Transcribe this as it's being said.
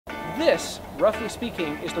This, roughly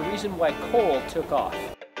speaking, is the reason why coal took off.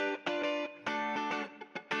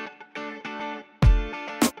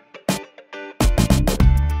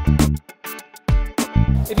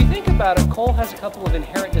 If you think about it, coal has a couple of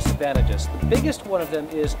inherent disadvantages. The biggest one of them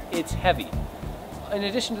is it's heavy. In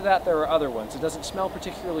addition to that, there are other ones. It doesn't smell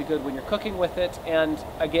particularly good when you're cooking with it, and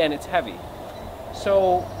again, it's heavy.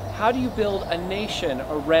 So how do you build a nation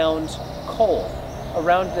around coal,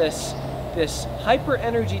 around this hyper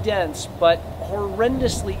energy dense but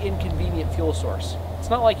horrendously inconvenient fuel source? It's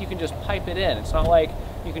not like you can just pipe it in. It's not like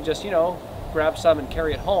you can just, grab some and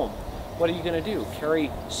carry it home. What are you going to do? Carry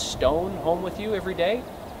stone home with you every day?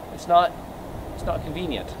 It's not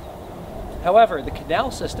convenient. However, the canal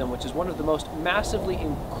system, which is one of the most massively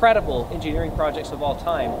incredible engineering projects of all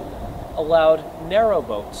time, allowed narrow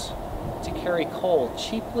boats to carry coal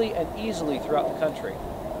cheaply and easily throughout the country.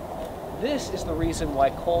 This is the reason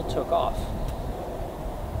why coal took off.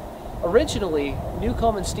 Originally,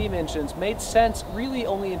 Newcomen steam engines made sense really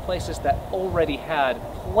only in places that already had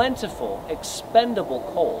plentiful, expendable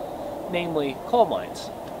coal, namely coal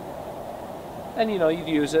mines. And you'd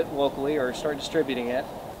use it locally or start distributing it.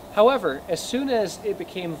 However, as soon as it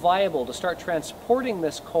became viable to start transporting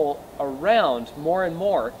this coal around more and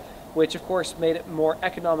more, which of course made it more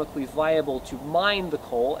economically viable to mine the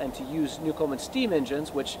coal and to use Newcomen steam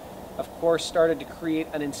engines, which of course started to create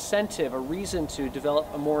an incentive, a reason to develop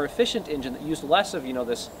a more efficient engine that used less of your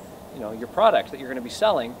product that you're going to be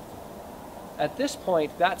selling. At this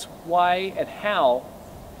point, that's why and how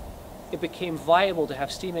it became viable to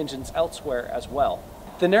have steam engines elsewhere as well.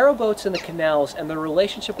 The narrow boats in the canals and their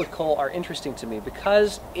relationship with coal are interesting to me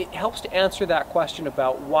because it helps to answer that question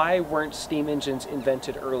about why weren't steam engines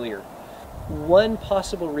invented earlier. One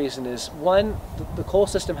possible reason is, one, the coal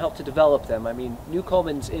system helped to develop them. I mean,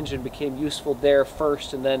 Newcomen's engine became useful there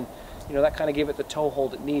first, and then, that kind of gave it the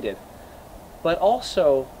toehold it needed. But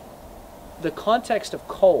also, the context of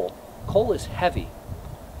coal. Coal is heavy.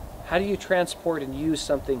 How do you transport and use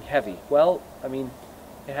something heavy? Well,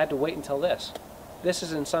 it had to wait until this. This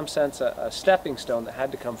is in some sense a stepping stone that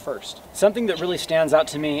had to come first. Something that really stands out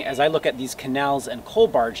to me as I look at these canals and coal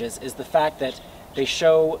barges is the fact that they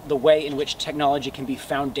show the way in which technology can be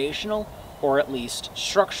foundational or at least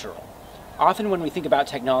structural. Often when we think about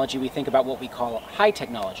technology, we think about what we call high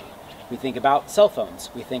technology. We think about cell phones,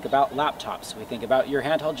 we think about laptops, we think about your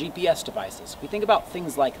handheld GPS devices, we think about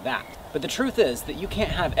things like that. But the truth is that you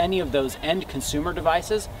can't have any of those end consumer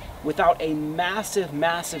devices without a massive,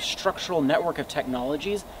 massive structural network of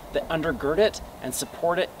technologies that undergird it and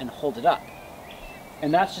support it and hold it up.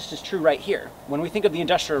 And that's just as true right here. When we think of the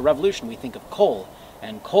Industrial Revolution, we think of coal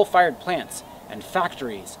and coal-fired plants and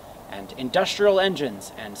factories and industrial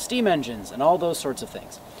engines and steam engines and all those sorts of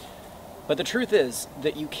things. But the truth is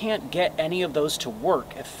that you can't get any of those to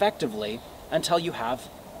work effectively until you have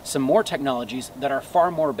some more technologies that are far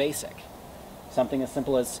more basic. Something as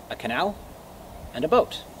simple as a canal and a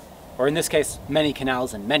boat. Or in this case, many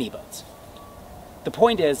canals and many boats. The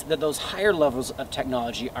point is that those higher levels of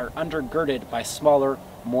technology are undergirded by smaller,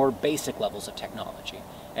 more basic levels of technology.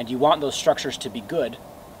 And you want those structures to be good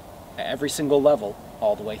at every single level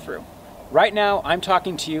all the way through. Right now, I'm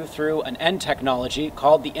talking to you through an end technology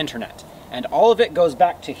called the internet. And all of it goes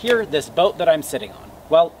back to here, this boat that I'm sitting on.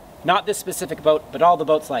 Well, not this specific boat, but all the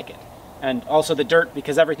boats like it. And also the dirt,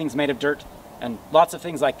 because everything's made of dirt, and lots of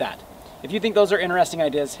things like that. If you think those are interesting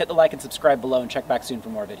ideas, hit the like and subscribe below and check back soon for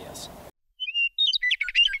more videos.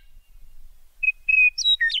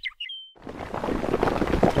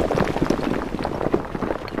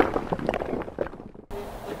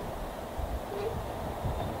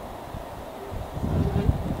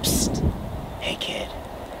 Psst. Hey kid,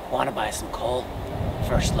 wanna buy some coal?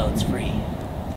 First load's free.